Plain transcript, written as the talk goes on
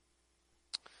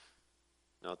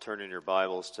Now turn in your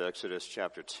Bibles to Exodus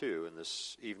chapter 2, and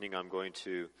this evening I'm going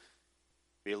to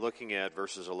be looking at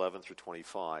verses 11 through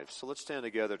 25. So let's stand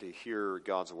together to hear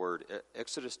God's word.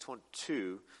 Exodus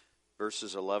 2,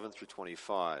 verses 11 through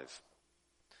 25.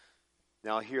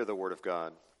 Now hear the word of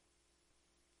God.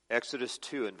 Exodus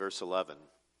 2 and verse 11.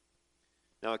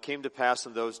 Now it came to pass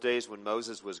in those days when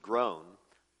Moses was grown,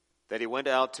 that he went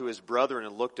out to his brethren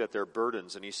and looked at their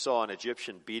burdens, and he saw an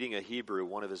Egyptian beating a Hebrew,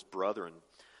 one of his brethren.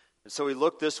 And so he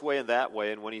looked this way and that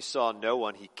way, and when he saw no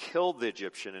one, he killed the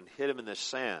Egyptian and hid him in the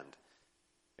sand.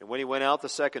 And when he went out the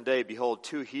second day, behold,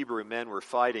 2 Hebrew men were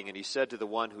fighting, and he said to the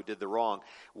one who did the wrong,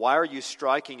 "Why are you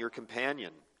striking your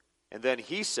companion?" And then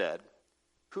he said,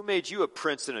 "Who made you a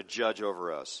prince and a judge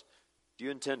over us? Do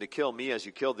you intend to kill me as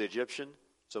you killed the Egyptian?"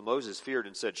 So Moses feared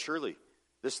and said, "Surely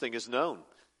this thing is known."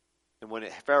 And when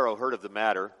Pharaoh heard of the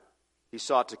matter, he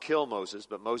sought to kill Moses,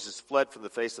 but Moses fled from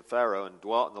the face of Pharaoh and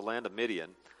dwelt in the land of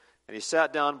Midian. And he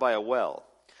sat down by a well.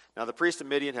 Now the priest of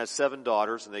Midian had 7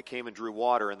 daughters, and they came and drew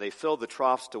water, and they filled the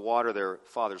troughs to water their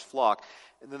father's flock.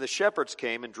 And then the shepherds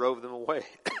came and drove them away.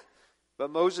 But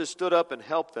Moses stood up and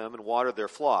helped them and watered their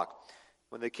flock.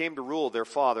 When they came to rule their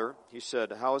father, he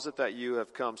said, "How is it that you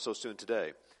have come so soon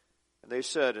today?" And they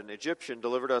said, "An Egyptian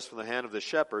delivered us from the hand of the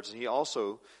shepherds, and he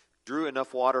also drew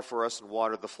enough water for us and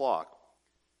watered the flock."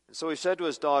 And so he said to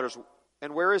his daughters,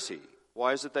 "And where is he?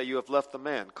 Why is it that you have left the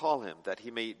man? Call him, that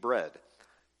he may eat bread."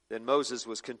 Then Moses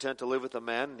was content to live with the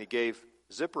man, and he gave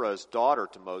Zipporah his daughter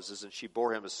to Moses, and she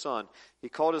bore him a son. He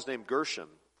called his name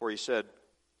Gershom, for he said,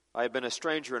 "I have been a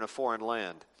stranger in a foreign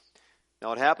land."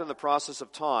 Now it happened in the process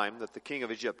of time that the king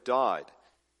of Egypt died.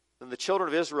 Then the children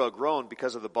of Israel groaned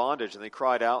because of the bondage, and they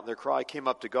cried out, and their cry came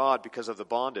up to God because of the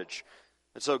bondage.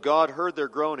 And so God heard their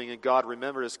groaning, and God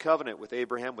remembered his covenant with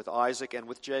Abraham, with Isaac, and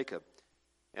with Jacob.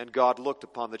 And God looked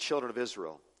upon the children of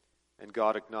Israel, and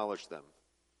God acknowledged them.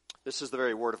 This is the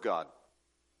very word of God.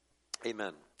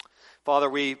 Amen. Father,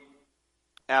 we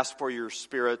ask for your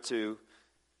Spirit to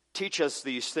teach us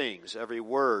these things. Every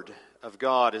word of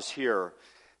God is here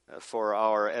for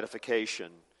our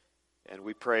edification. And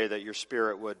we pray that your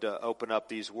Spirit would open up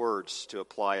these words to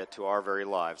apply it to our very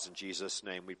lives. In Jesus'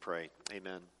 name we pray.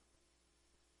 Amen.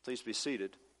 Please be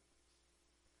seated.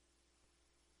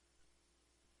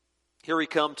 Here we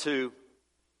come to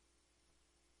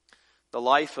the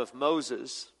life of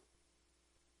Moses,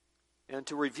 and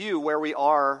to review where we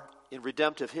are in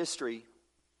redemptive history.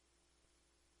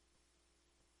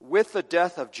 With the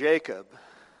death of Jacob,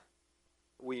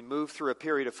 we move through a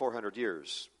period of 400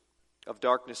 years of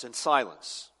darkness and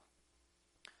silence.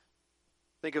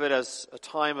 Think of it as a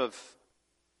time of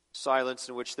silence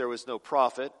in which there was no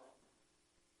prophet,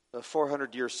 a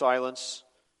 400-year silence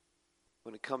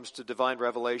when it comes to divine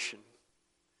revelation.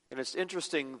 And it's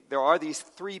interesting, there are these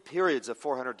 3 periods of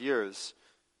 400 years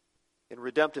in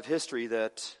redemptive history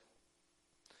that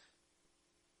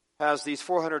has these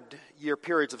 400-year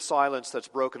periods of silence that's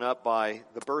broken up by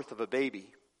the birth of a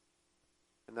baby.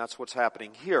 And that's what's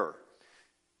happening here.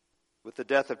 With the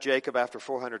death of Jacob after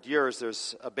 400 years,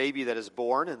 there's a baby that is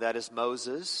born, and that is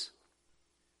Moses.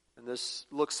 And this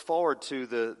looks forward to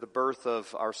the birth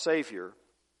of our Savior.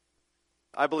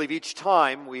 I believe each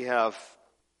time we have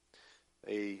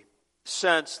a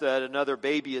sense that another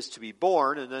baby is to be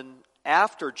born, and then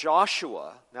after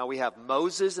Joshua, now we have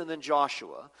Moses and then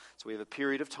Joshua, so we have a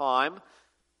period of time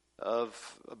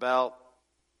of about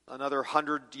another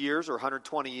 100 years or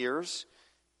 120 years,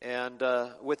 and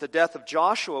with the death of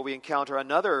Joshua we encounter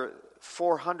another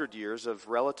 400 years of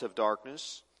relative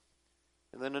darkness,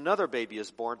 and then another baby is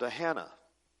born to Hannah,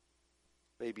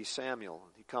 baby Samuel.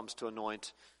 He comes to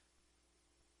anoint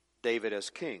David as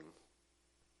king.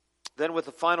 Then with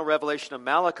the final revelation of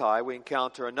Malachi, we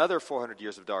encounter another 400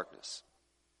 years of darkness.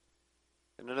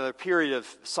 And another period of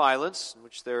silence in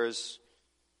which there is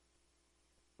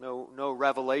no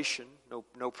revelation,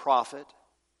 no prophet,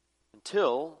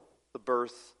 until the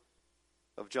birth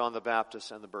of John the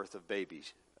Baptist and the birth of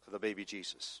the baby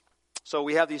Jesus. So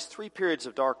we have these 3 periods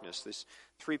of darkness, these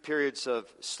 3 periods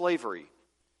of slavery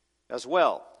as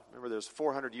well. Remember, there's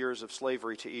 400 years of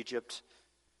slavery to Egypt,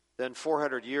 then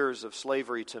 400 years of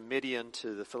slavery to Midian,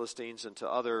 to the Philistines, and to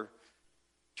other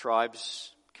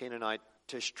tribes,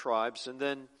 Canaanitish tribes. And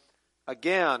then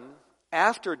again,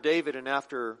 after David and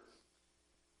after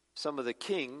some of the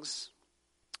kings,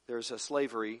 there's a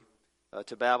slavery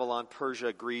to Babylon,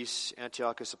 Persia, Greece,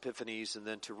 Antiochus Epiphanes, and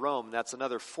then to Rome. That's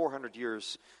another 400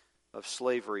 years of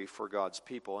slavery for God's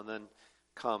people. And then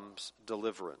comes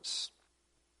deliverance.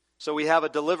 So we have a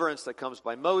deliverance that comes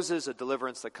by Moses, a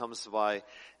deliverance that comes by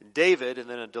David, and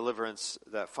then a deliverance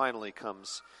that finally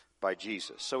comes by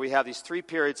Jesus. So we have these 3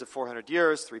 periods of 400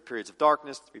 years, 3 periods of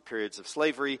darkness, 3 periods of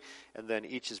slavery, and then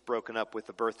each is broken up with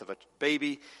the birth of a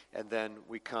baby, and then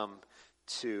we come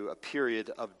to a period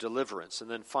of deliverance. And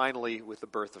then finally, with the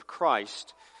birth of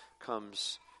Christ,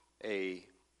 comes the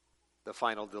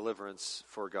final deliverance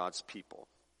for God's people.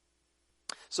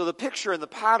 So the picture and the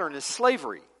pattern is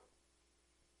slavery.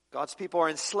 God's people are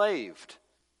enslaved.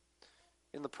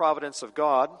 In the providence of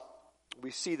God,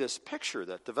 we see this picture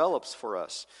that develops for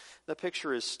us. The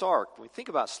picture is stark. When we think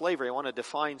about slavery, I want to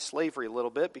define slavery a little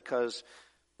bit because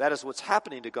that is what's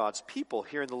happening to God's people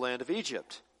here in the land of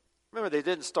Egypt. Remember, they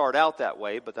didn't start out that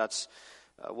way, but that's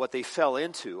what they fell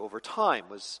into over time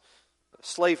was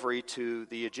slavery to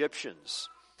the Egyptians.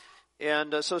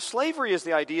 And so slavery is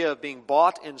the idea of being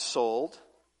bought and sold,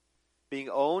 being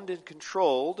owned and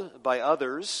controlled by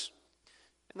others.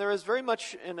 And there is very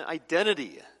much an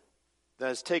identity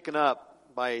that is taken up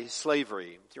by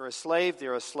slavery. If you're a slave,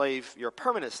 you're a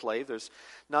permanent slave. There's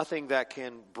nothing that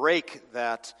can break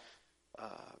that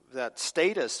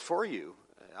status for you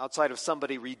outside of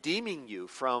somebody redeeming you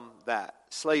from that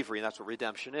slavery. And that's what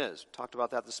redemption is. We talked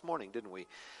about that this morning, didn't we?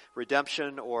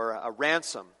 Redemption or a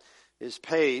ransom is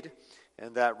paid,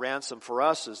 and that ransom for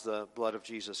us is the blood of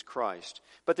Jesus Christ.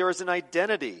 But there is an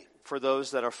identity for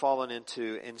those that are fallen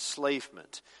into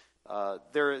enslavement.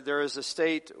 There is a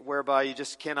state whereby you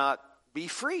just cannot be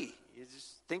free. You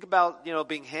just think about,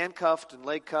 being handcuffed and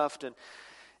leg cuffed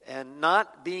and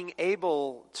not being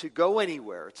able to go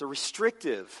anywhere. It's a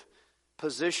restrictive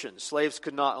position. Slaves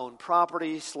could not own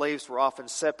property. Slaves were often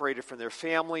separated from their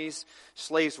families.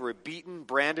 Slaves were beaten,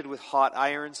 branded with hot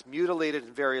irons, mutilated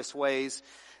in various ways.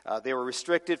 They were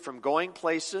restricted from going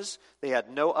places. They had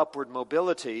no upward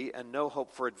mobility and no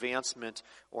hope for advancement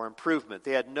or improvement.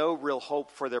 They had no real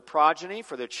hope for their progeny,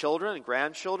 for their children and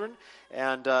grandchildren,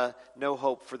 and no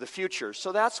hope for the future.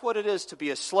 So that's what it is to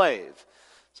be a slave.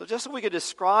 So just so we could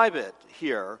describe it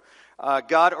here,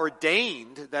 God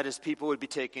ordained that his people would be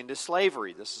taken into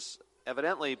slavery. This is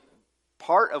evidently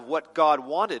part of what God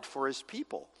wanted for his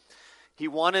people. He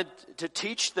wanted to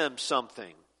teach them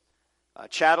something.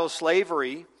 Chattel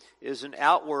slavery is an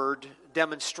outward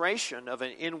demonstration of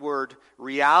an inward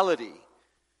reality.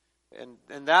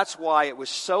 And that's why it was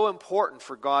so important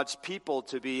for God's people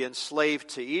to be enslaved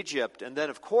to Egypt and then,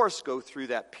 of course, go through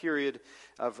that period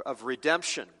of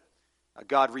redemption.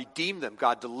 God redeemed them.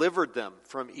 God delivered them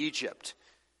from Egypt.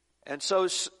 And so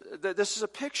this is a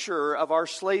picture of our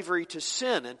slavery to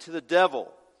sin and to the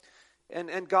devil.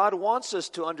 And God wants us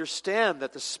to understand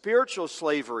that the spiritual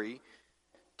slavery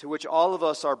to which all of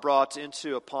us are brought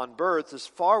into upon birth is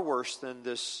far worse than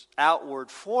this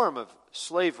outward form of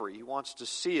slavery. He wants to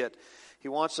see it. He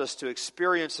wants us to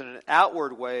experience it in an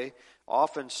outward way,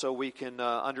 often so we can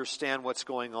understand what's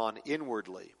going on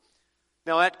inwardly.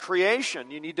 Now, at creation,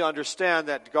 you need to understand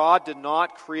that God did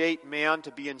not create man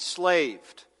to be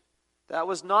enslaved. That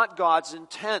was not God's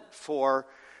intent for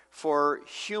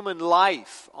human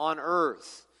life on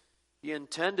earth. He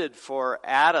intended for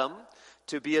Adam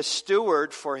to be a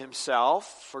steward for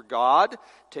himself, for God,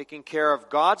 taking care of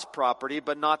God's property,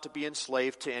 but not to be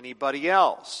enslaved to anybody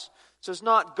else. So it's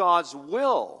not God's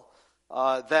will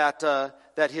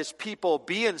that his people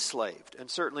be enslaved. And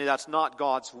certainly that's not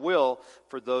God's will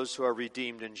for those who are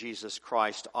redeemed in Jesus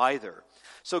Christ either.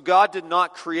 So God did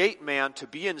not create man to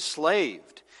be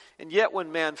enslaved. And yet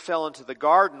when man fell into the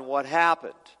garden, what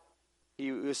happened?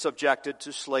 He was subjected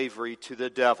to slavery to the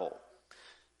devil.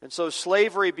 And so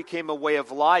slavery became a way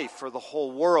of life for the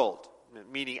whole world,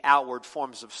 meaning outward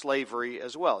forms of slavery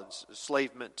as well,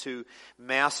 enslavement to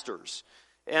masters.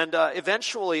 And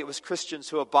eventually it was Christians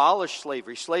who abolished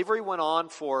slavery. Slavery went on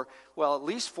for, at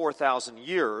least 4,000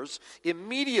 years.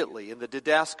 Immediately in the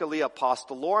Didascalia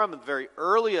Apostolorum, the very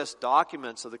earliest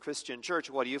documents of the Christian church,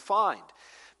 what do you find?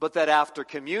 But that after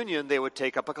communion they would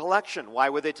take up a collection. Why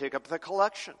would they take up the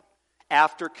collection?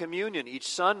 After communion each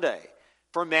Sunday.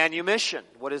 For manumission.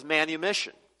 What is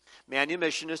manumission?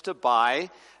 Manumission is to buy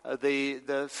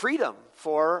the freedom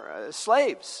for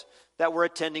slaves that were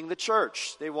attending the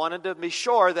church. They wanted to be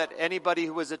sure that anybody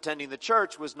who was attending the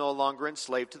church was no longer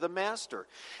enslaved to the master.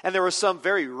 And there were some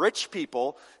very rich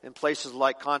people in places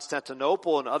like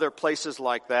Constantinople and other places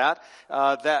like that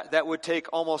that would take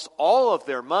almost all of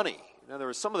their money. In other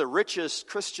words, some of the richest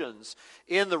Christians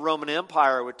in the Roman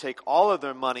Empire would take all of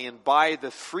their money and buy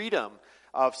the freedom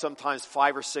of sometimes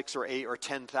 5 or 6 or 8 or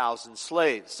 10,000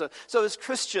 slaves. So it's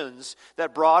Christians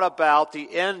that brought about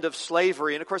the end of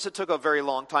slavery. And of course, it took a very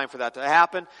long time for that to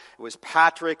happen. It was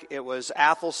Patrick, it was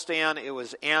Athelstan, it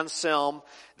was Anselm.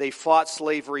 They fought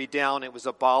slavery down. It was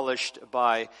abolished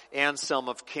by Anselm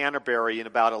of Canterbury in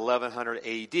about 1100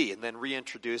 AD, and then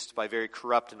reintroduced by very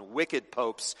corrupt and wicked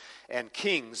popes and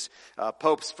kings.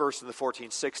 Popes first in the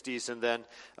 1460s, and then,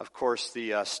 of course,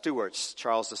 the Stuarts,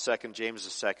 Charles II,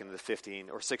 James II in the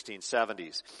 15 or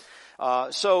 1670s.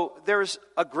 So there's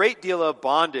a great deal of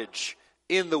bondage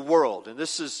in the world, and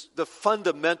this is the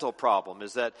fundamental problem,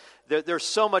 is that there's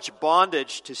so much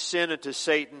bondage to sin and to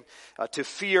Satan, to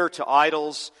fear, to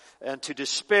idols, and to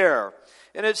despair.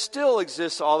 And it still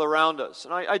exists all around us.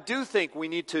 And I do think we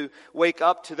need to wake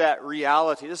up to that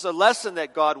reality. This is a lesson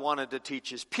that God wanted to teach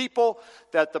His people,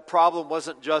 that the problem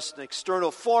wasn't just an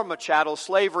external form of chattel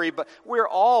slavery, but we're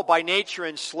all by nature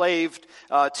enslaved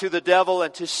to the devil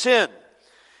and to sin.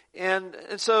 And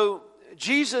so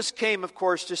Jesus came, of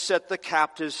course, to set the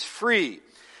captives free.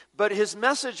 But His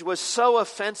message was so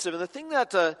offensive. And the thing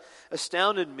that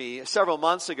astounded me several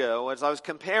months ago, as I was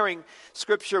comparing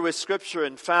Scripture with Scripture,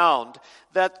 and found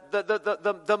that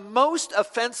the most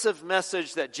offensive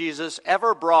message that Jesus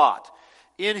ever brought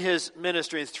in His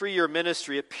ministry, His 3-year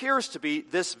ministry, appears to be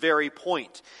this very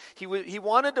point. He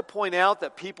wanted to point out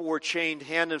that people were chained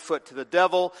hand and foot to the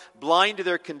devil, blind to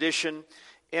their condition,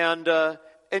 and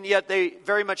yet they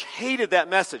very much hated that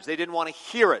message. They didn't want to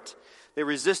hear it. They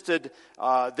resisted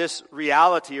this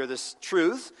reality or this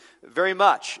truth very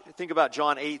much. Think about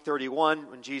John 8:31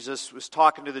 when Jesus was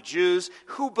talking to the Jews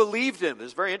who believed in Him. It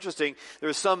was very interesting. There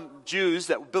were some Jews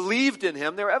that believed in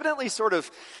Him. They were evidently sort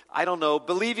of,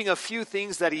 believing a few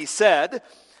things that He said,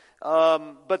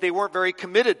 but they weren't very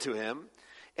committed to Him.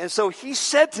 And so He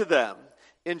said to them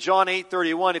in John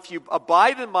 8:31, "If you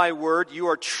abide in my word, you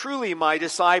are truly my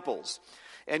disciples,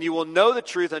 and you will know the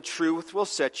truth, and truth will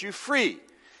set you free."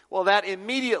 Well, that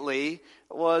immediately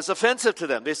was offensive to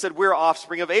them. They said, "We're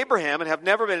offspring of Abraham and have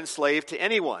never been enslaved to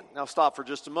anyone." Now stop for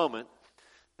just a moment.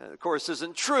 Of course, this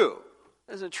isn't true.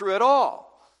 It isn't true at all.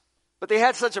 But they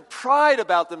had such a pride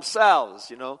about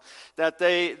themselves, that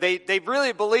they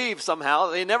really believed somehow.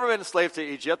 They'd never been enslaved to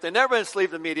Egypt. They'd never been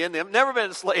enslaved to Midian. They've never been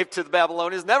enslaved to the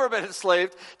Babylonians. Never been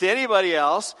enslaved to anybody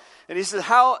else. And He said,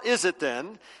 "How is it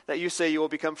then that you say you will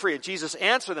become free?" And Jesus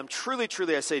answered them, "Truly,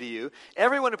 truly, I say to you,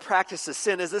 everyone who practices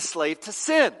sin is a slave to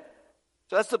sin."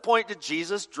 So that's the point that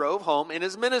Jesus drove home in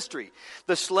His ministry.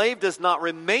 The slave does not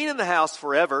remain in the house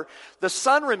forever. The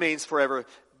Son remains forever.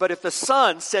 But if the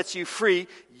Son sets you free,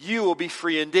 you will be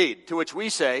free indeed. To which we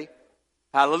say,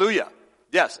 hallelujah.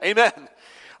 Yes, amen.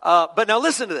 But now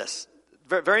listen to this.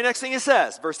 Very next thing He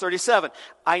says, verse 37.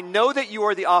 "I know that you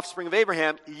are the offspring of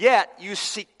Abraham, yet you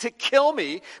seek to kill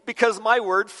me because my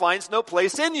word finds no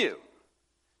place in you."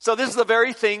 So this is the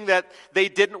very thing that they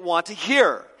didn't want to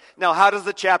hear. Now, how does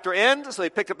the chapter end? So they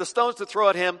picked up the stones to throw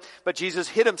at Him, but Jesus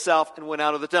hid Himself and went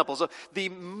out of the temple. So the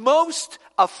most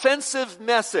offensive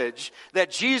message that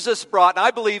Jesus brought, and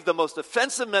I believe the most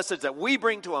offensive message that we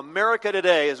bring to America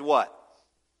today, is what?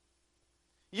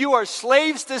 You are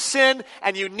slaves to sin,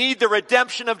 and you need the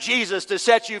redemption of Jesus to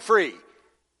set you free.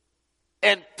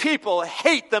 And people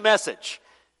hate the message.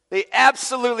 They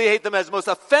absolutely hate the message. The most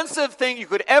offensive thing you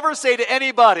could ever say to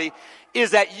anybody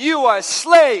is that you are a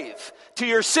slave to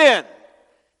your sin.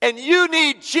 And you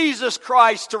need Jesus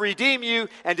Christ to redeem you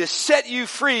and to set you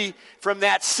free from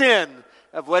that sin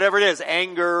of whatever it is,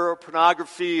 anger or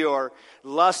pornography or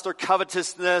lust or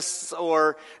covetousness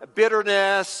or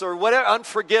bitterness or whatever,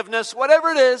 unforgiveness, whatever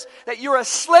it is, that you're a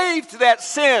slave to that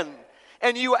sin.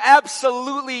 And you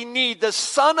absolutely need the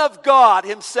Son of God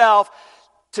Himself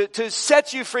to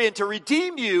set you free and to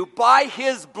redeem you by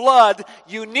His blood.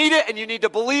 You need it, and you need to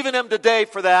believe in Him today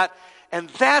for that. And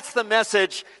that's the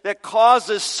message that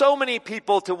causes so many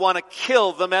people to want to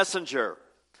kill the messenger.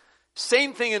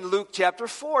 Same thing in Luke chapter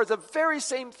 4. The very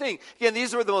same thing. Again,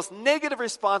 these were the most negative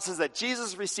responses that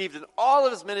Jesus received in all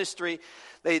of His ministry.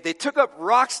 They took up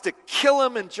rocks to kill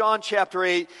Him in John chapter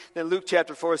 8. Then Luke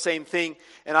chapter 4, same thing.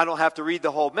 And I don't have to read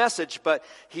the whole message, but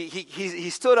he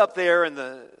stood up there in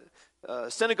the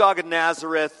synagogue of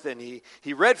Nazareth, and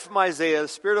he read from Isaiah, "The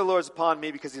Spirit of the Lord is upon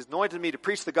me because He has anointed me to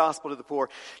preach the gospel to the poor.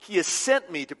 He has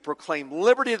sent me to proclaim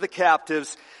liberty to the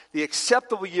captives, the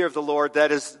acceptable year of the Lord,"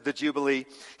 that is the Jubilee.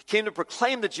 He came to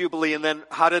proclaim the Jubilee, and then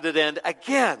how did it end?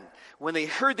 Again, when they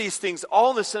heard these things, all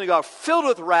in the synagogue, filled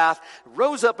with wrath,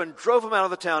 rose up and drove Him out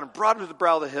of the town and brought Him to the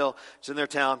brow of the hill, which in their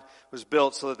town was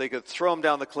built so that they could throw Him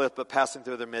down the cliff, but passing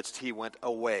through their midst, He went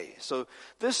away. So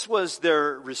this was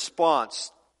their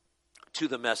response to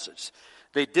the message.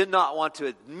 They did not want to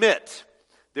admit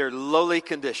their lowly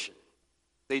condition.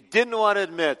 They didn't want to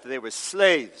admit that they were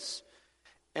slaves.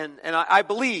 And I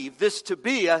believe this to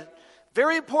be a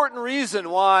very important reason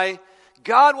why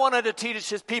God wanted to teach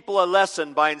his people a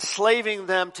lesson by enslaving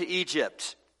them to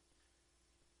Egypt.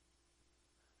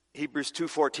 Hebrews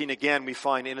 2:14 again we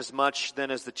find, inasmuch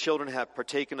then as the children have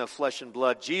partaken of flesh and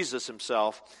blood, Jesus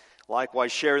himself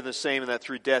likewise shared in the same, and that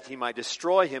through death he might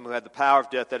destroy him who had the power of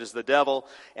death, that is the devil,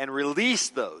 and release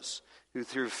those who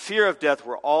through fear of death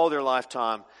were all their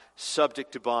lifetime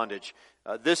subject to bondage.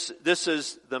 This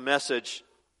is the message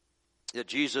that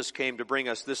Jesus came to bring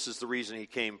us. This is the reason he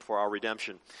came, for our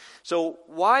redemption. So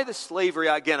why the slavery?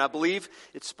 Again, I believe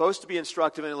it's supposed to be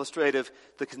instructive and illustrative.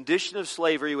 The condition of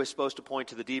slavery was supposed to point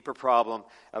to the deeper problem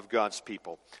of God's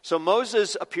people. So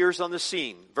Moses appears on the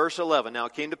scene. Verse 11, now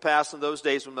it came to pass in those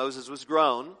days when Moses was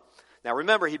grown. Now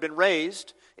remember, he'd been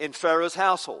raised in Pharaoh's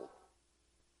household.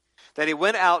 That he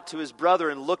went out to his brother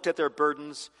and looked at their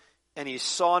burdens, and he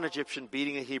saw an Egyptian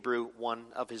beating a Hebrew, one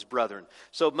of his brethren.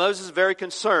 So Moses is very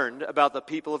concerned about the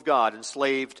people of God,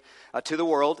 enslaved to the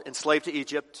world, enslaved to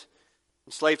Egypt,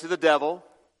 enslaved to the devil.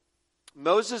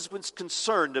 Moses was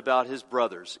concerned about his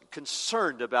brothers,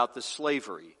 concerned about the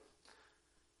slavery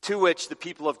to which the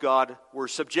people of God were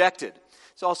subjected.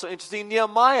 It's also interesting,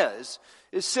 Nehemiah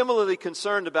is similarly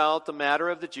concerned about the matter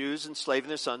of the Jews enslaving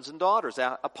their sons and daughters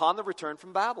upon the return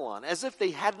from Babylon, as if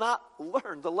they had not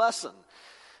learned the lesson.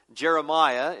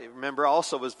 Jeremiah, remember,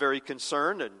 also was very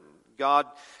concerned, and God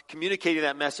communicating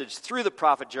that message through the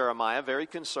prophet Jeremiah, very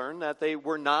concerned that they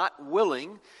were not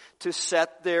willing to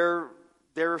set their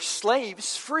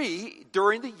slaves free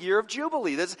during the year of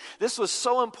Jubilee. This was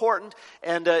so important,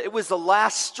 and it was the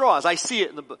last straw. As I see it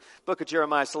in the book of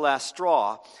Jeremiah, it's the last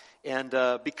straw. And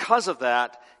because of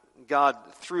that, God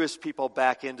threw his people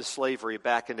back into slavery,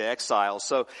 back into exile.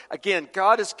 So again,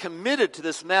 God is committed to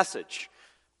this message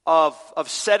of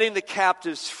setting the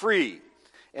captives free,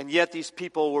 and yet these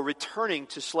people were returning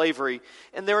to slavery.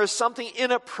 And there is something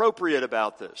inappropriate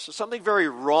about this. There's something very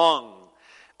wrong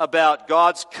about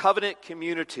God's covenant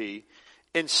community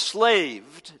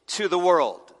enslaved to the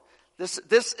world.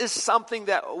 This is something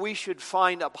that we should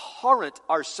find abhorrent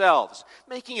ourselves,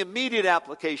 making immediate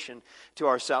application to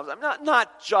ourselves. I'm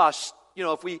not just,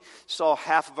 if we saw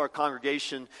half of our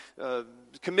congregation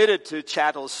committed to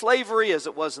chattel slavery as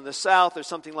it was in the South or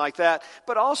something like that,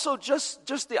 but also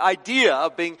just the idea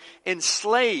of being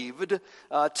enslaved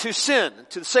to sin,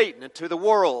 to Satan, and to the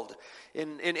world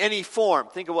in any form.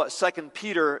 Think of what 2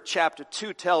 Peter chapter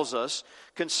 2 tells us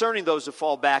concerning those who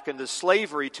fall back into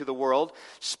slavery to the world,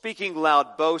 speaking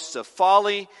loud boasts of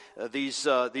folly. These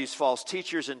false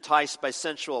teachers enticed by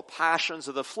sensual passions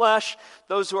of the flesh,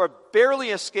 those who are barely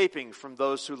escaping from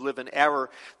those who live in error.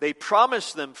 They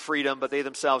promise them freedom, but they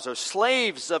themselves are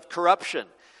slaves of corruption.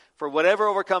 For whatever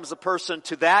overcomes a person,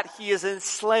 to that he is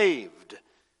enslaved.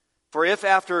 For if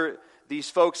after these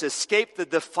folks escape the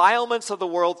defilements of the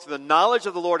world through the knowledge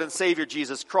of the Lord and Savior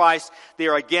Jesus Christ, they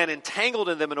are again entangled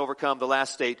in them and overcome. The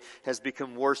last state has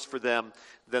become worse for them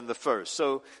than the first.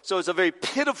 So it's a very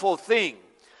pitiful thing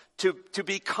to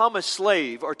become a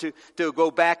slave, or to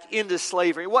go back into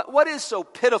slavery. What is so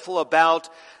pitiful about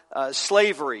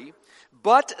slavery,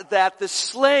 but that the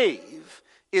slave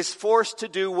is forced to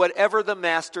do whatever the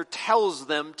master tells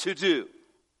them to do,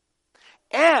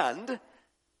 and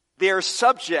they are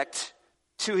subject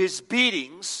to his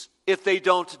beatings if they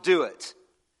don't do it.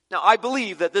 Now, I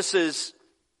believe that this is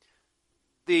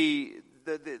the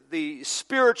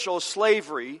spiritual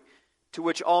slavery to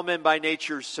which all men by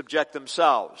nature subject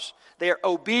themselves. They are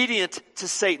obedient to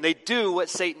Satan. They do what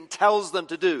Satan tells them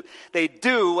to do. They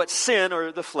do what sin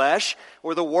or the flesh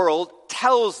or the world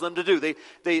tells them to do.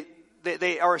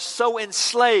 They are so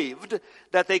enslaved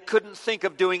that they couldn't think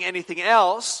of doing anything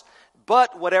else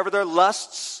but whatever their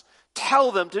lusts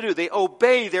tell them to do. They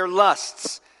obey their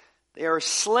lusts. They are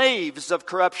slaves of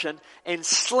corruption and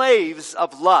slaves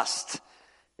of lust,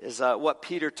 is what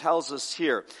Peter tells us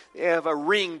here. They have a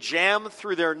ring jammed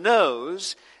through their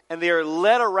nose, and they are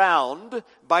led around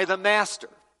by the master.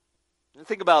 And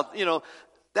think about,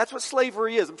 that's what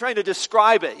slavery is. I'm trying to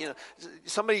describe it.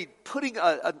 Somebody putting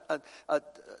a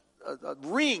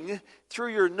ring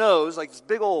through your nose, like this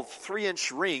big old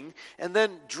 3-inch ring, and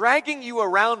then dragging you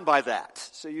around by that.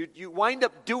 So you wind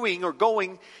up doing or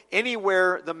going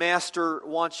anywhere the master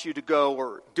wants you to go,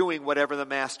 or doing whatever the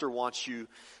master wants you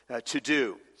to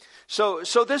do. So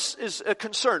this is a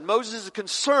concern. Moses is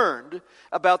concerned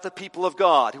about the people of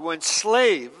God who were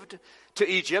enslaved to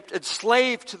Egypt,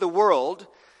 enslaved to the world.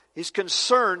 He's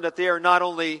concerned that they are not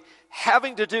only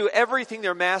having to do everything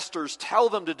their masters tell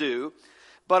them to do,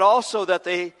 but also that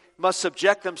they must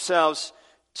subject themselves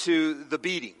to the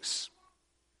beatings.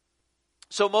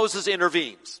 So Moses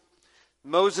intervenes.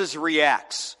 Moses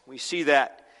reacts. We see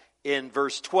that in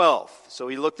verse 12. So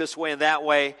he looked this way and that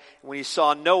way. When he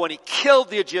saw no one, he killed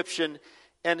the Egyptian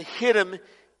and hid him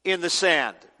in the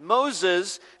sand.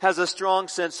 Moses has a strong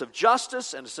sense of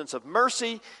justice and a sense of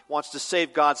mercy, wants to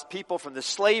save God's people from the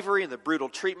slavery and the brutal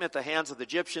treatment at the hands of the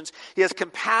Egyptians. He has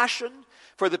compassion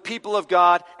for the people of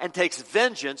God and takes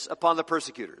vengeance upon the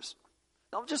persecutors.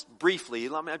 Now, just briefly,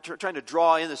 I'm trying to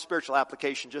draw in the spiritual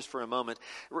application just for a moment.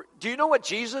 Do you know what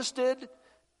Jesus did,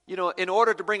 in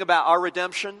order to bring about our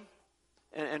redemption?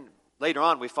 And later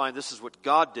on, we find this is what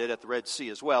God did at the Red Sea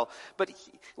as well. But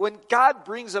when God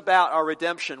brings about our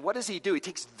redemption, what does he do? He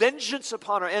takes vengeance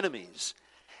upon our enemies,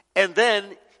 and then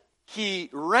he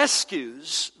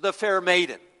rescues the fair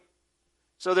maiden.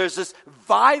 So there's this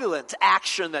violent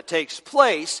action that takes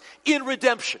place in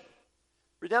redemption.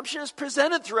 Redemption is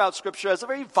presented throughout Scripture as a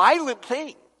very violent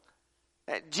thing.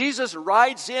 Jesus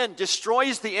rides in,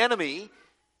 destroys the enemy,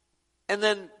 and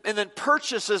then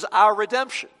purchases our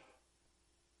redemption.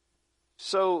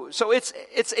 So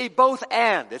it's a both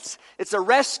and. It's a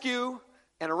rescue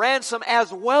and a ransom,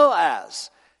 as well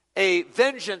as a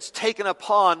vengeance taken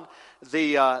upon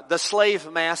the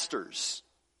slave masters.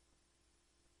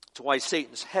 That's why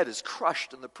Satan's head is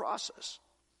crushed in the process.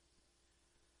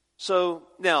 So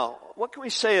now, what can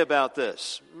we say about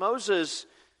this? Moses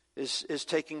is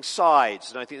taking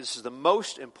sides, and I think this is the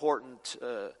most important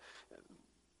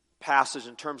passage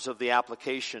in terms of the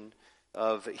application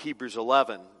of Hebrews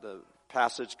 11, the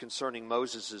passage concerning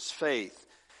Moses' faith.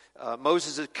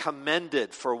 Moses is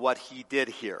commended for what he did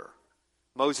here.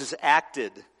 Moses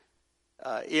acted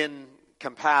in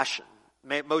compassion.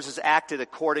 Moses acted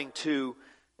according to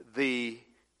the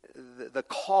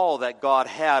call that God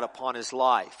had upon his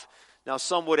life. Now,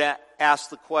 some would ask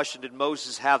the question, did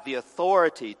Moses have the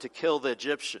authority to kill the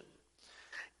Egyptian?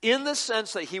 In the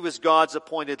sense that he was God's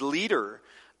appointed leader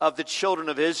of the children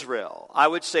of Israel, I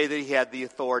would say that he had the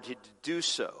authority to do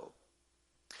so.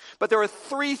 But there are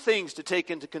three things to take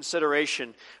into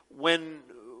consideration when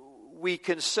we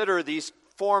consider these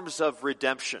forms of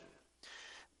redemption.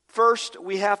 First,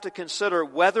 we have to consider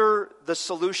whether the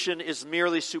solution is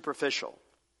merely superficial.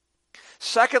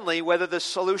 Secondly, whether the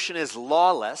solution is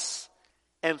lawless.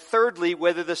 And thirdly,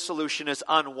 whether the solution is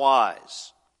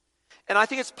unwise. And I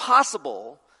think it's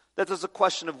possible that there's a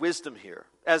question of wisdom here.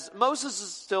 As Moses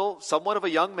is still somewhat of a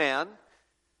young man,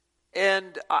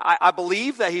 and I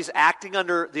believe that he's acting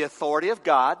under the authority of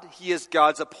God. He is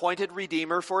God's appointed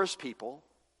redeemer for his people.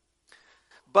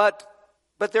 But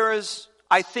there is,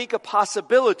 I think, a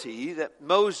possibility that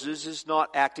Moses is not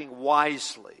acting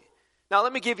wisely. Now,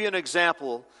 let me give you an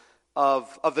example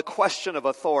of the question of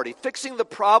authority. Fixing the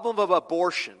problem of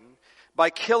abortion by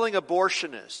killing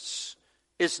abortionists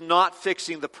is not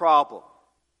fixing the problem.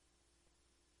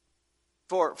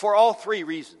 For all three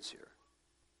reasons here.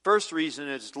 First reason,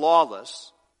 it's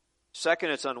lawless.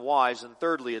 Second, it's unwise. And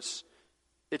thirdly, it's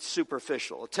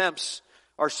superficial. Attempts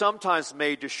are sometimes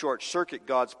made to short-circuit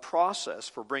God's process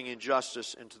for bringing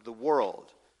justice into the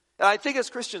world. And I think as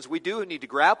Christians, we do need to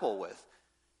grapple with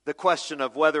the question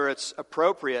of whether it's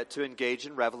appropriate to engage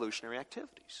in revolutionary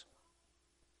activities.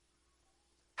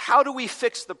 How do we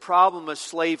fix the problem of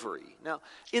slavery? Now,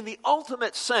 in the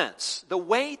ultimate sense, the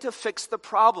way to fix the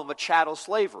problem of chattel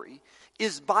slavery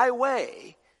is by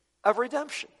way of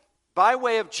redemption, by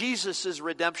way of Jesus'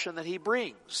 redemption that he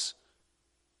brings.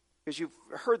 Because you've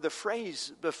heard the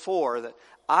phrase before that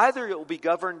either it will be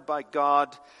governed by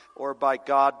God or by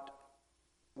God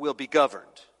will be governed.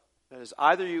 That is,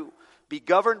 either you be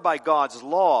governed by God's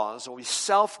laws, or we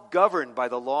self-govern by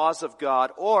the laws of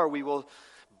God, or we will,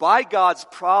 by God's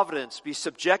providence, be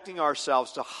subjecting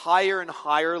ourselves to higher and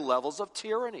higher levels of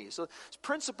tyranny. So this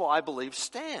principle, I believe,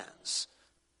 stands.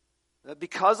 That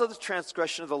because of the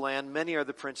transgression of the land, many are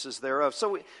the princes thereof.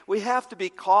 So we have to be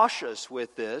cautious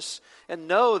with this and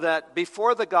know that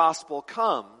before the gospel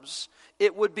comes,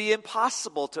 it would be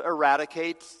impossible to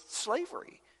eradicate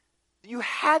slavery. You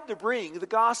had to bring the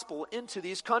gospel into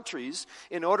these countries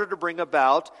in order to bring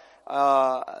about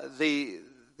the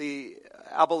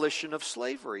abolition of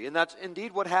slavery. And that's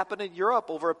indeed what happened in Europe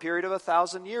over a period of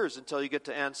 1,000 years until you get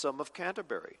to Anselm of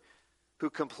Canterbury,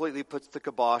 who completely puts the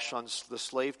kibosh on the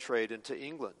slave trade into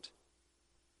England.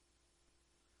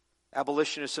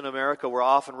 Abolitionists in America were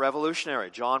often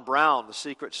revolutionary. John Brown, the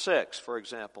Secret Six, for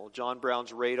example. John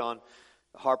Brown's raid on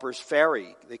Harper's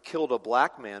Ferry. They killed a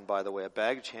black man, by the way, a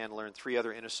baggage handler, and 3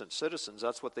 other innocent citizens.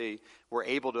 That's what they were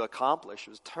able to accomplish.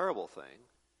 It was a terrible thing.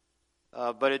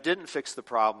 but it didn't fix the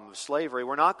problem of slavery.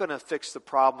 We're not going to fix the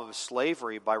problem of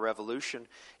slavery by revolution,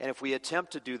 and if we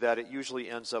attempt to do that, it usually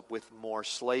ends up with more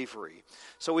slavery.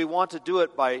 So we want to do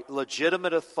it by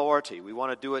legitimate authority. We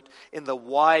want to do it in the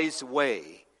wise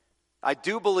way. I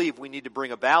do believe we need to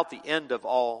bring about the end of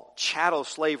all chattel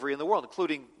slavery in the world,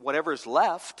 including whatever is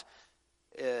left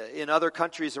in other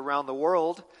countries around the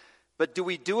world. But do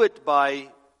we do it by,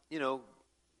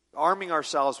 arming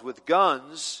ourselves with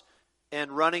guns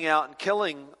and running out and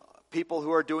killing people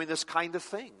who are doing this kind of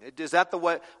thing? Is that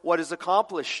what is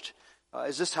accomplished?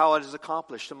 Is this how it is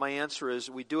accomplished? And my answer is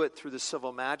we do it through the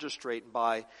civil magistrate and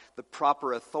by the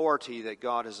proper authority that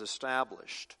God has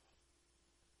established.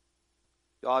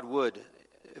 God would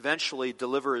eventually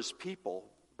deliver his people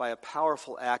by a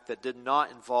powerful act that did not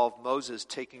involve Moses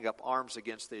taking up arms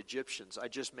against the Egyptians. I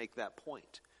just make that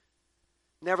point.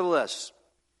 Nevertheless,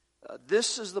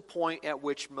 this is the point at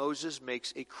which Moses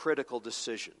makes a critical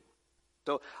decision.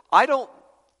 So I don't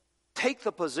take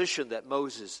the position that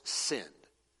Moses sinned.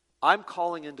 I'm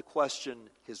calling into question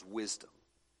his wisdom.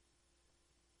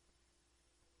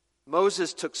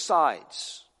 Moses took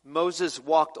sides. Moses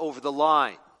walked over the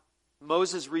line.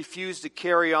 Moses refused to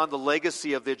carry on the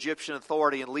legacy of the Egyptian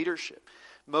authority and leadership.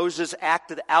 Moses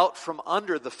acted out from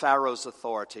under the Pharaoh's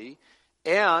authority,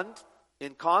 and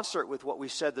in concert with what we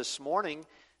said this morning,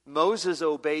 Moses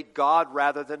obeyed God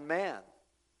rather than man,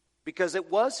 because it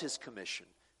was his commission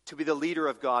to be the leader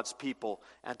of God's people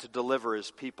and to deliver his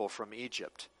people from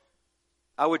Egypt.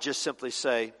 I would just simply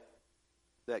say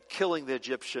that killing the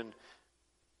Egyptian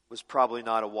was probably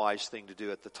not a wise thing to do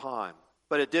at the time.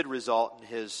 But it did result in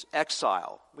his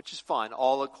exile, which is fine,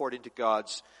 all according to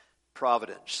God's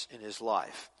providence in his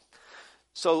life.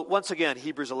 So once again,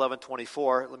 Hebrews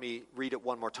 11:24, let me read it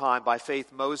one more time. By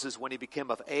faith, Moses, when he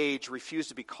became of age, refused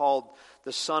to be called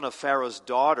the son of Pharaoh's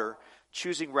daughter,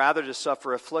 choosing rather to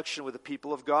suffer affliction with the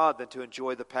people of God than to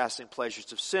enjoy the passing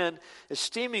pleasures of sin,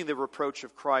 esteeming the reproach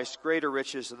of Christ greater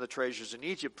riches than the treasures in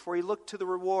Egypt, for he looked to the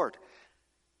reward.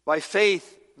 By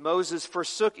faith, Moses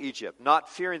forsook Egypt, not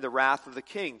fearing the wrath of the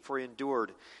king, for he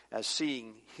endured as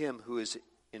seeing him who is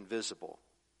invisible.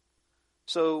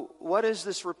 So what is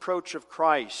this reproach of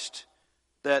Christ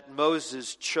that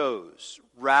Moses chose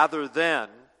rather than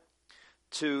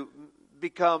to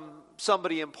become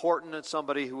somebody important and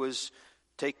somebody who was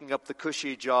taking up the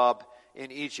cushy job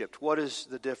in Egypt? What is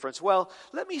the difference? Well,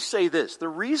 let me say this. The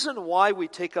reason why we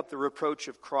take up the reproach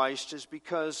of Christ is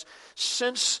because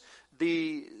since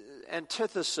the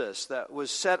antithesis that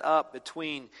was set up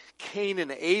between Cain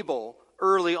and Abel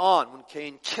early on, when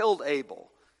Cain killed Abel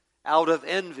out of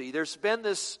envy, there's been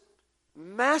this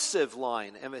massive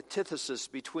line of antithesis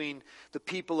between the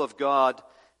people of God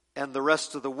and the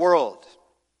rest of the world.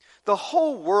 The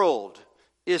whole world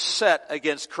is set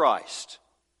against Christ.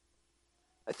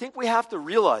 I think we have to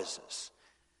realize this,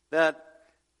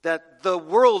 that the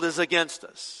world is against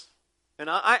us. And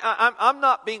I'm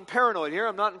not being paranoid here.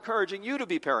 I'm not encouraging you to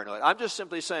be paranoid. I'm just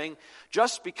simply saying,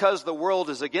 just because the world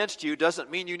is against you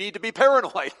doesn't mean you need to be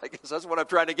paranoid. I guess that's what I'm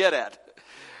trying to get at.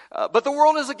 But the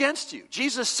world is against you.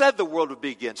 Jesus said the world would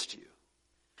be against you.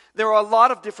 There are a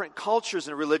lot of different cultures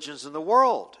and religions in the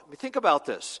world. I mean, think about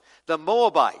this. The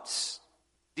Moabites,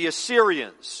 the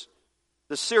Assyrians,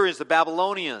 the Syrians, the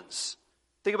Babylonians.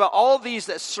 Think about all of these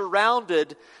that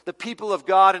surrounded the people of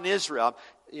God in Israel.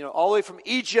 All the way from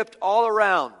Egypt, all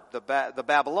around, the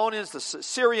Babylonians, the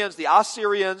Syrians, the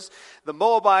Assyrians, the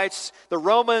Moabites, the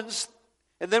Romans,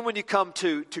 and then when you come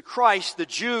to Christ, the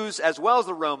Jews as well as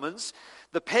the Romans,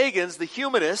 the pagans, the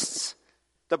humanists,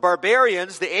 the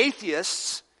barbarians, the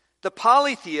atheists, the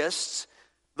polytheists,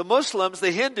 the Muslims,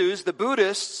 the Hindus, the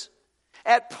Buddhists.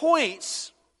 At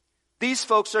points, these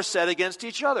folks are set against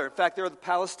each other. In fact, there are the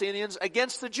Palestinians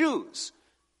against the Jews.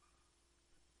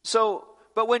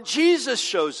 But when Jesus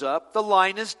shows up, the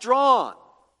line is drawn.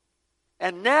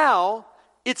 And now,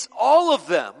 it's all of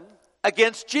them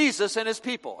against Jesus and his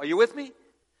people. Are you with me?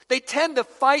 They tend to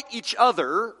fight each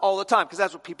other all the time, because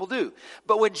that's what people do.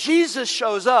 But when Jesus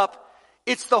shows up,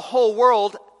 it's the whole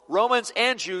world, Romans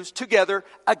and Jews, together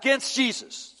against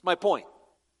Jesus. That's my point.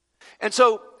 And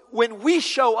so, when we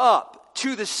show up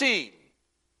to the scene,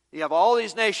 you have all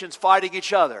these nations fighting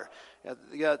each other.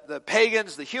 You got the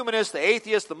pagans, the humanists, the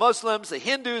atheists, the Muslims, the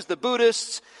Hindus, the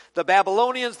Buddhists, the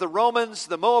Babylonians, the Romans,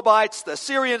 the Moabites, the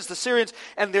Syrians,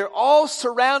 and they're all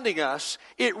surrounding us.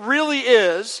 It really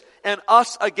is an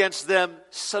us against them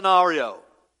scenario.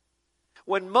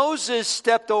 When Moses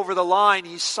stepped over the line,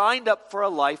 he signed up for a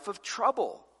life of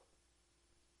trouble.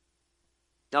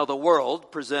 Now, the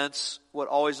world presents what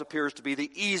always appears to be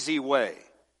the easy way.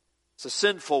 It's a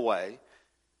sinful way.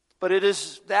 but it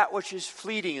is that which is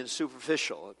fleeting and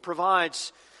superficial. It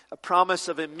provides a promise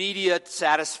of immediate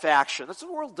satisfaction. That's what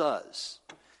the world does.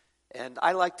 And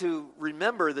I like to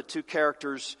remember the two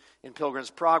characters in Pilgrim's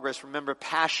Progress. Remember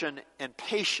passion and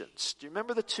patience. Do you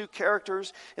remember the two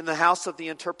characters in the house of the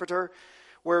interpreter?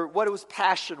 Where what it was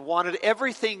passion, wanted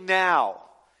everything now.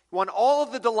 Wanted all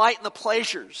of the delight and the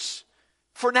pleasures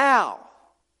for now.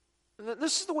 And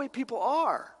this is the way people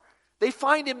are. They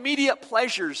find immediate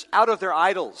pleasures out of their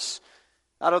idols,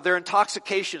 out of their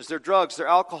intoxications, their drugs, their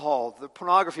alcohol, their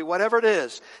pornography, whatever it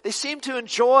is. They seem to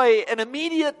enjoy an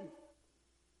immediate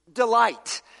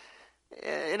delight,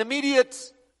 an immediate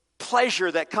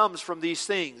pleasure that comes from these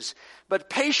things. But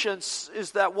patience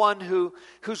is that one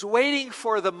who's waiting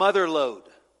for the mother lode.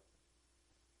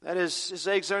 That is, his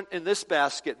eggs aren't in this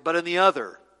basket, but in the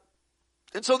other.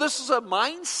 And so this is a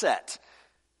mindset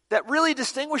that really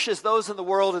distinguishes those in the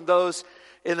world and those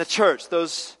in the church,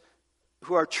 those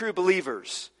who are true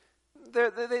believers.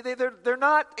 They're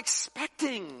not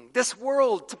expecting this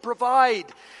world to provide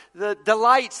the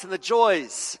delights and the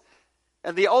joys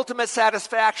and the ultimate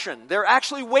satisfaction. They're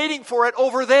actually waiting for it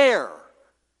over there.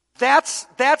 That's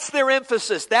their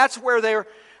emphasis. That's where they're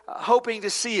hoping to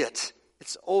see it.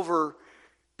 It's over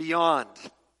beyond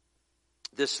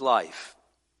this life,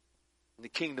 in the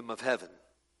kingdom of heaven.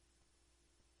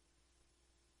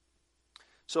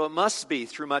 So it must be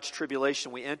through much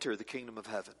tribulation we enter the kingdom of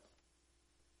heaven.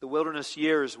 The wilderness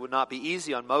years would not be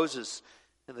easy on Moses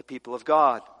and the people of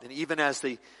God. And even as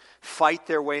they fight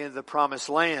their way into the promised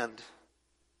land,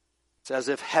 it's as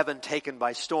if heaven taken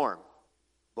by storm.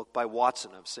 Book by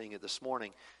Watson, I'm seeing it this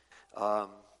morning.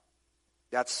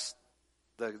 That's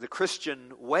the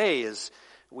Christian way, is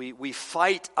we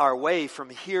fight our way from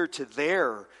here to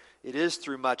there. It is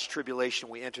through much tribulation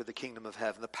we enter the kingdom of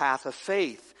heaven. The path of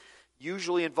faith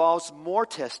usually involves more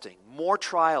testing, more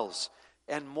trials,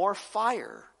 and more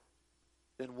fire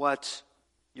than what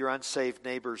your unsaved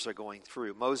neighbors are going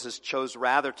through. Moses chose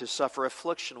rather to suffer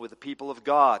affliction with the people of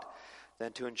God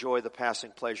than to enjoy the passing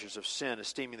pleasures of sin,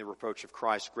 esteeming the reproach of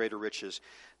Christ greater riches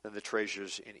than the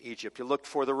treasures in Egypt. He looked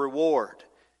for the reward.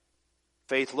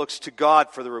 Faith looks to God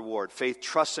for the reward. Faith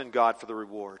trusts in God for the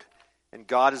reward. And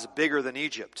God is bigger than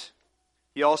Egypt.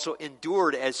 He also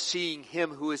endured as seeing him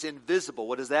who is invisible.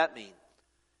 What does that mean?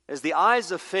 As the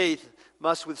eyes of faith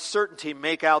must with certainty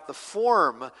make out the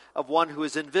form of one who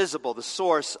is invisible, the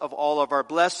source of all of our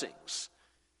blessings.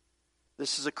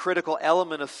 This is a critical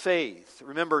element of faith.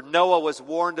 Remember, Noah was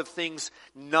warned of things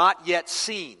not yet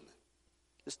seen.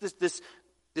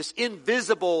 This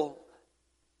invisible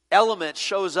element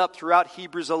shows up throughout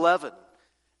Hebrews 11.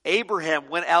 Abraham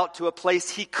went out to a place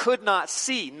he could not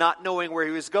see, not knowing where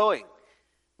he was going.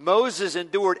 Moses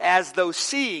endured as though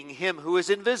seeing him who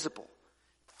is invisible.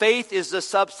 Faith is the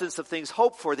substance of things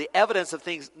hoped for, the evidence of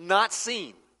things not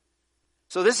seen.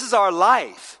 So this is our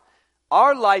life.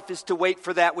 Our life is to wait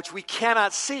for that which we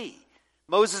cannot see.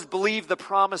 Moses believed the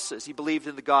promises. He believed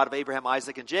in the God of Abraham,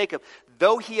 Isaac, and Jacob,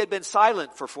 though he had been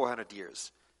silent for 400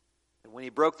 years. And when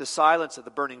he broke the silence of the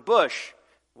burning bush,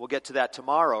 we'll get to that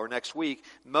tomorrow or next week,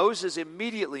 Moses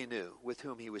immediately knew with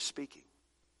whom he was speaking.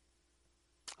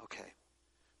 Okay,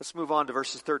 let's move on to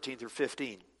verses 13 through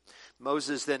 15.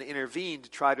 Moses then intervened to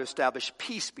try to establish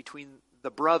peace between the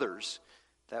brothers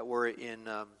that were in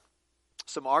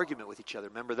some argument with each other.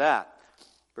 Remember that.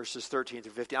 Verses 13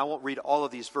 through 15. I won't read all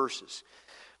of these verses.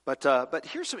 But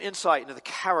here's some insight into the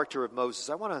character of Moses.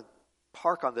 I want to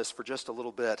park on this for just a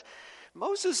little bit.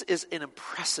 Moses is an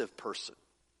impressive person.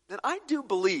 And I do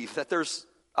believe that there's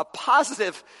a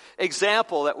positive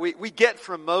example that we get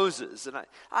from Moses. And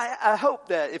I hope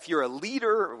that if you're a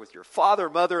leader or with your father or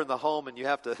mother in the home and you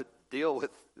have to deal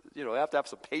with, have to have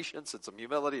some patience and some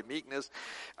humility and meekness.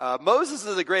 Moses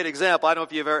is a great example. I don't know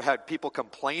if you've ever had people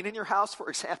complain in your house, for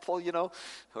example,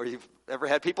 or you've ever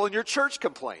had people in your church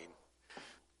complain.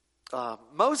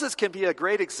 Moses can be a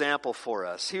great example for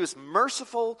us. He was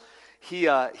merciful.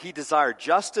 He desired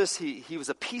justice. He was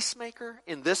a peacemaker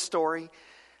in this story.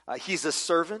 He's a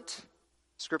servant.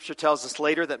 Scripture tells us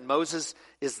later that Moses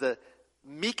is the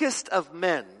meekest of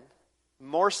men,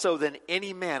 more so than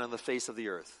any man on the face of the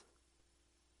earth.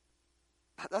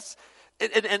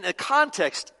 And the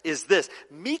context is this.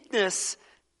 Meekness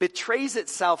betrays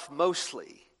itself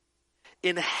mostly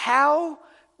in how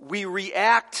we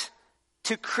react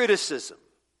to criticism.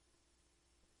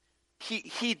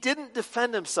 He didn't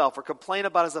defend himself or complain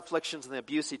about his afflictions and the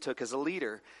abuse he took as a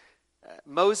leader.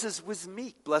 Moses was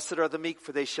meek. Blessed are the meek,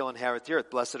 for they shall inherit the earth.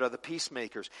 Blessed are the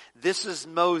peacemakers. This is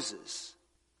Moses.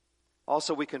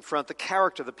 Also, we confront the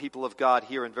character of the people of God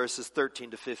here in verses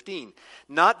 13 to 15.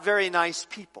 Not very nice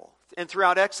people. And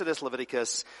throughout Exodus,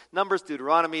 Leviticus, Numbers,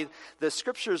 Deuteronomy, the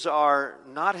scriptures are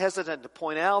not hesitant to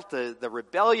point out the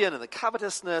rebellion and the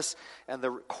covetousness and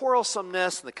the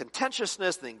quarrelsomeness and the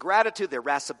contentiousness, the ingratitude, the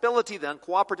irascibility, the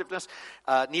uncooperativeness.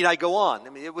 Need I go on? I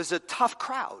mean, it was a tough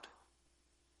crowd.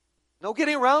 No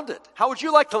getting around it. How would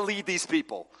you like to lead these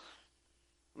people?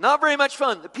 Not very much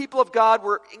fun. The people of God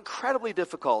were incredibly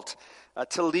difficult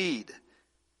to lead.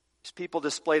 These people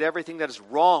displayed everything that is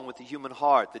wrong with the human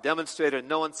heart. They demonstrated in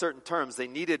no uncertain terms they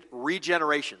needed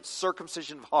regeneration,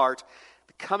 circumcision of heart,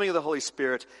 the coming of the Holy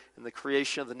Spirit, and the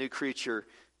creation of the new creature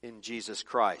in Jesus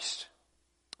Christ.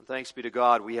 And thanks be to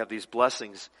God, we have these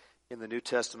blessings in the New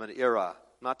Testament era.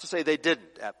 Not to say they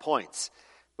didn't at points,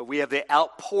 but we have the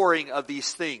outpouring of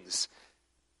these things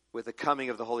with the coming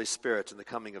of the Holy Spirit and the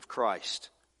coming of Christ.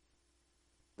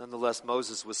 Nonetheless,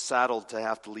 Moses was saddled to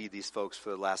have to lead these folks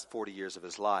for the last 40 years of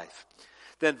his life.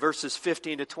 Then verses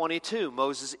 15 to 22,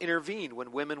 Moses intervened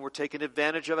when women were taken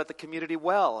advantage of at the community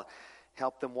well,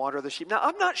 helped them water the sheep. Now,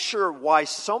 I'm not sure why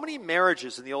so many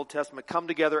marriages in the Old Testament come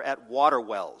together at water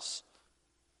wells.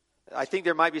 I think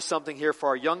there might be something here for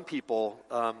our young people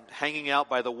hanging out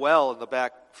by the well in the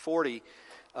back 40.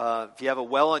 If you have a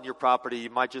well on your property,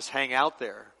 you might just hang out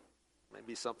there.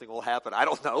 Maybe something will happen. I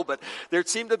don't know. But there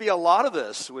seemed to be a lot of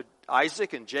this with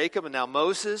Isaac and Jacob and now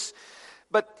Moses.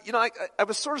 But, I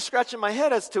was sort of scratching my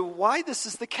head as to why this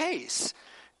is the case.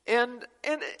 And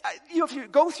if you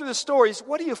go through the stories,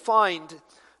 what do you find?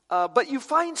 But you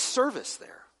find service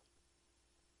there.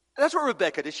 That's what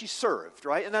Rebekah did. She served,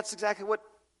 right? And that's exactly what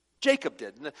Jacob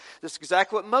did. And that's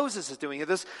exactly what Moses is doing.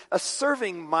 There's a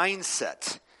serving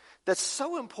mindset that's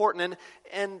so important.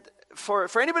 And for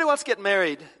anybody who wants to get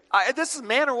married, this is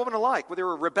man or woman alike, whether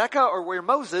you're Rebekah or you're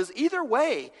Moses, either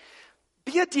way,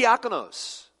 be a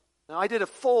diakonos. Now, I did a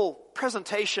full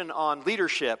presentation on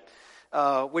leadership,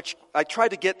 which I tried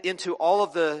to get into all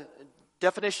of the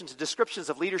definitions and descriptions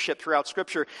of leadership throughout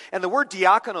Scripture. And the word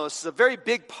diakonos is a very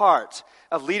big part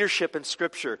of leadership in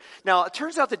Scripture. Now, it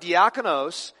turns out that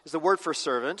diakonos is the word for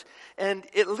servant, and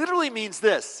it literally means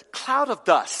this, cloud of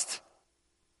dust.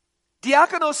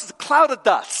 Diakonos is a cloud of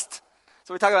dust.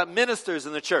 So we talk about ministers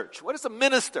in the church. What is a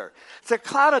minister? It's a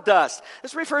cloud of dust.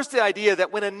 This refers to the idea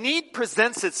that when a need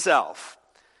presents itself,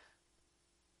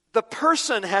 the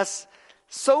person has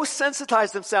so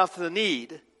sensitized themselves to the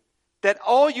need that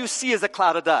all you see is a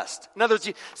cloud of dust. In other words,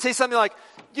 you say something like,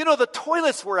 the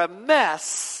toilets were a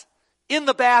mess in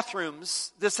the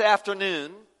bathrooms this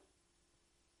afternoon,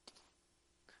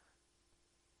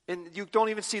 and you don't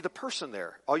even see the person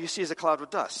there. All you see is a cloud of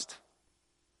dust.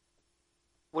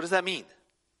 What does that mean?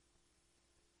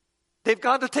 They've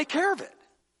gone to take care of it.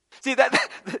 See, isn't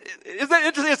that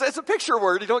interesting? It's a picture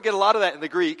word. You don't get a lot of that in the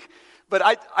Greek. But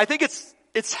I think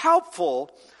it's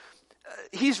helpful.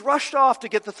 He's rushed off to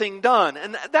get the thing done.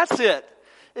 And that's it.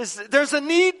 There's a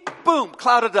need, boom,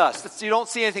 cloud of dust. You don't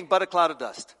see anything but a cloud of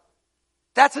dust.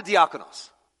 That's a diakonos.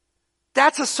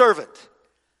 That's a servant.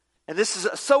 And this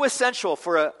is so essential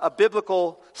for a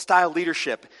biblical style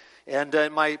leadership. And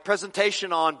in my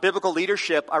presentation on biblical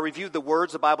leadership, I reviewed the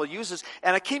words the Bible uses,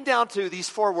 and I came down to these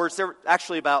 4 words. There were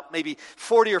actually about maybe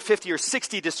 40 or 50 or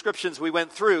 60 descriptions we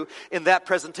went through in that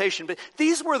presentation. But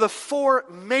these were the 4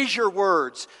 major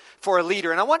words for a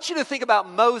leader. And I want you to think about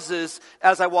Moses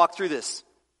as I walk through this.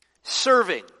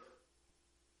 Serving.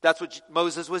 That's what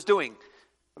Moses was doing.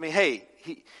 I mean, hey,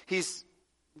 he's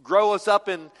grow us up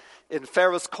in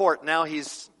Pharaoh's court. Now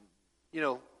he's,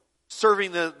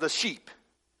 serving the sheep.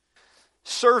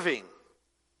 Serving,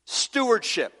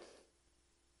 stewardship.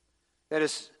 That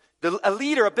is,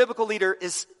 a biblical leader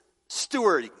is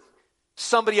stewarding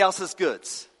somebody else's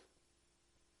goods.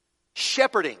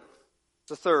 Shepherding,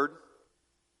 the third,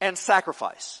 and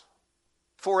sacrifice.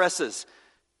 4 S's.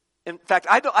 In fact,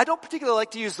 I don't particularly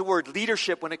like to use the word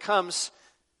leadership when it comes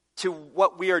to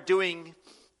what we are doing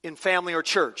in family or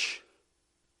church.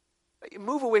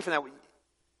 Move away from that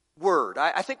word.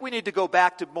 I think we need to go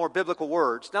back to more biblical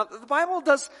words. Now, the Bible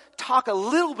does talk a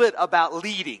little bit about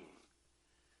leading,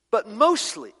 but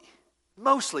mostly,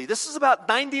 this is about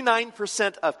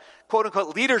 99% of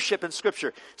quote-unquote leadership in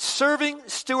Scripture. Serving,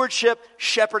 stewardship,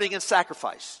 shepherding, and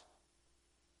sacrifice.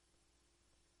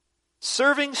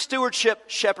 Serving, stewardship,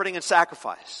 shepherding, and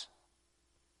sacrifice.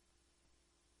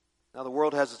 Now, the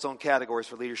world has its own categories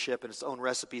for leadership and its own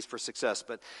recipes for success,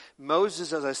 but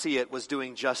Moses, as I see it, was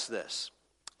doing just this.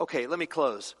 Okay, let me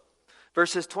close.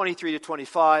 Verses 23 to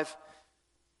 25.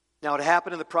 Now it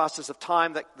happened in the process of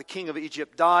time that the king of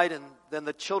Egypt died, and then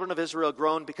the children of Israel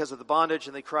groaned because of the bondage,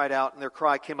 and they cried out, and their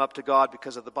cry came up to God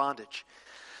because of the bondage.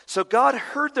 So God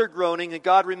heard their groaning, and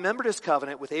God remembered his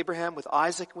covenant with Abraham, with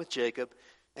Isaac, and with Jacob.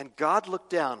 And God looked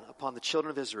down upon the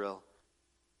children of Israel,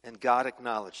 and God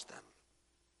acknowledged them.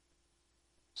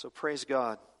 So praise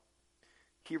God.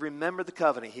 He remembered the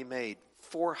covenant he made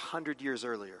 400 years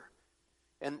earlier.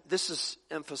 And this is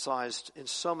emphasized in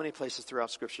so many places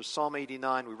throughout Scripture. Psalm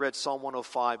 89, we read Psalm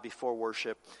 105 before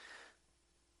worship.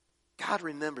 God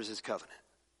remembers his covenant.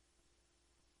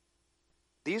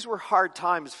 These were hard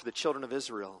times for the children of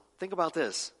Israel. Think about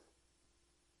this.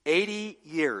 80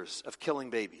 years of killing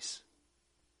babies.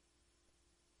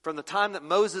 From the time that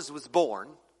Moses was born,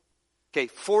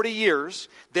 40 years,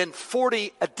 then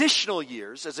 40 additional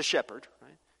years as a shepherd.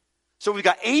 Right? So we've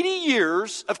got 80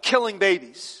 years of killing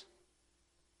babies,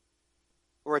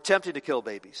 or attempting to kill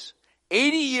babies.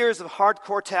 80 years of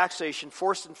hardcore taxation,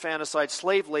 forced infanticide,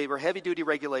 slave labor, heavy-duty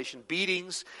regulation,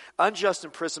 beatings, unjust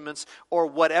imprisonments, or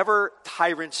whatever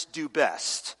tyrants do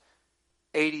best.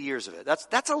 80 years of it.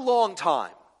 That's a long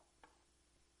time.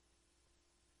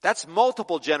 That's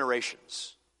multiple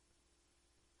generations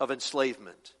of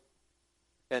enslavement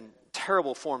and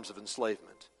terrible forms of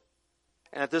enslavement.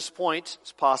 And at this point,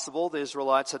 it's possible the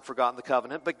Israelites had forgotten the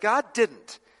covenant, but God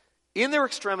didn't. In their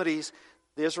extremities,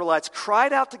 the Israelites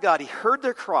cried out to God. He heard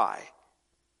their cry,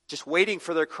 just waiting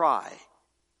for their cry.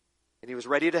 And he was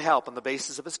ready to help on the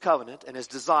basis of his covenant and his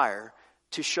desire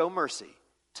to show mercy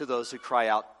to those who cry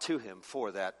out to him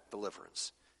for that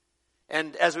deliverance.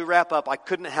 And as we wrap up, I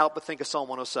couldn't help but think of Psalm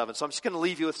 107. So I'm just going to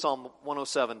leave you with Psalm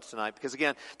 107 tonight. Because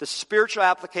again, the spiritual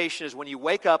application is when you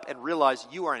wake up and realize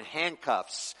you are in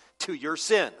handcuffs to your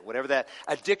sin. Whatever that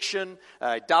addiction,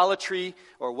 idolatry,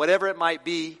 or whatever it might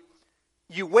be.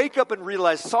 You wake up and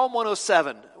realize Psalm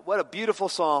 107, what a beautiful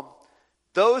psalm.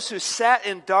 Those who sat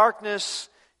in darkness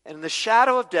and in the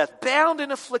shadow of death, bound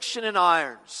in affliction and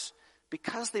irons,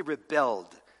 because they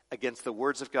rebelled against the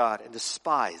words of God and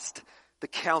despised the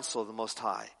counsel of the Most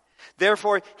High.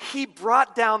 Therefore, he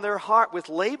brought down their heart with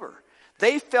labor.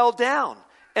 They fell down,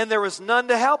 and there was none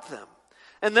to help them.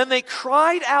 And then they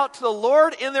cried out to the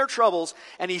Lord in their troubles,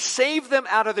 and he saved them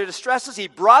out of their distresses. He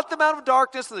brought them out of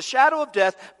darkness and the shadow of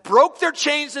death, broke their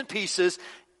chains in pieces,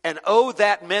 and oh,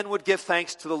 that men would give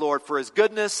thanks to the Lord for his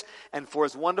goodness and for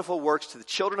his wonderful works to the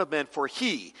children of men, for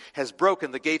he has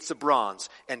broken the gates of bronze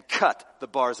and cut the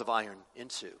bars of iron in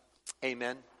two.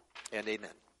 Amen and amen.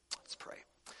 Let's pray.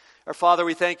 Our Father,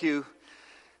 we thank you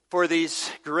for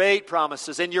these great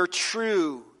promises, and you're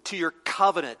true to your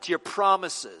covenant, to your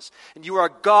promises. And you are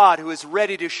a God who is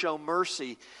ready to show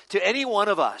mercy to any one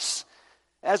of us.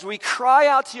 As we cry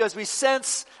out to you, as we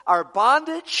sense our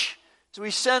bondage, as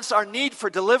we sense our need for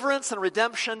deliverance and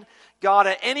redemption, God,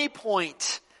 at any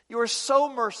point, you are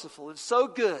so merciful and so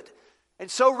good and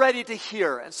so ready to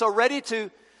hear and so ready to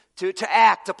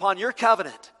act upon your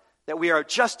covenant that we are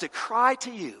just to cry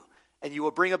to you, and you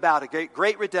will bring about a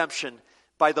great redemption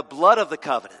by the blood of the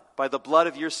covenant, by the blood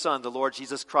of your Son, the Lord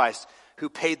Jesus Christ, who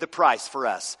paid the price for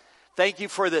us. Thank you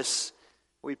for this.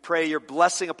 We pray your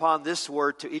blessing upon this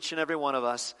word to each and every one of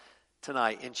us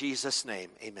tonight. In Jesus'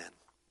 name, amen.